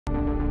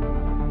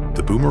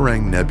The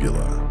Boomerang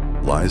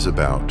Nebula lies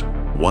about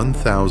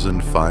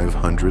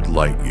 1,500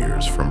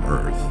 light-years from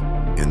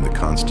Earth in the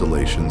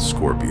constellation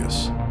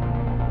Scorpius.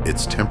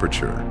 Its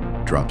temperature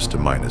drops to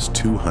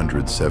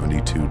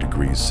 -272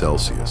 degrees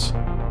Celsius,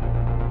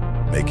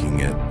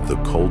 making it the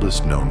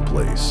coldest known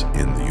place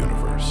in the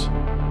universe.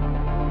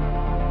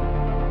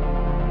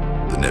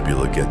 The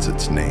nebula gets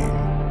its name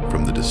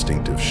from the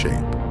distinctive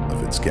shape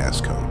of its gas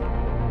cone,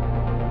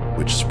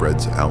 which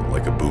spreads out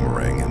like a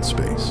boomerang in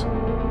space.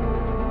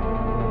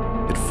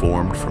 It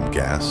formed from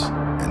gas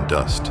and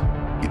dust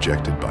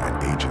ejected by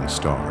an aging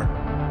star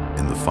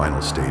in the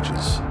final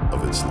stages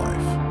of its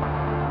life.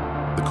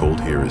 The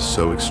cold here is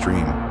so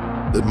extreme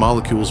that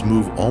molecules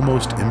move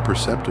almost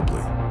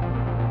imperceptibly,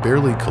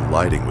 barely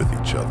colliding with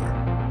each other,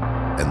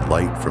 and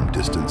light from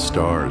distant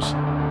stars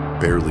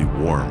barely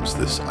warms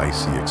this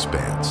icy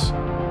expanse.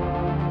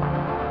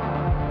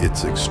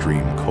 Its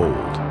extreme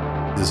cold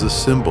is a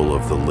symbol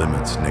of the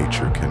limits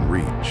nature can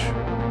reach.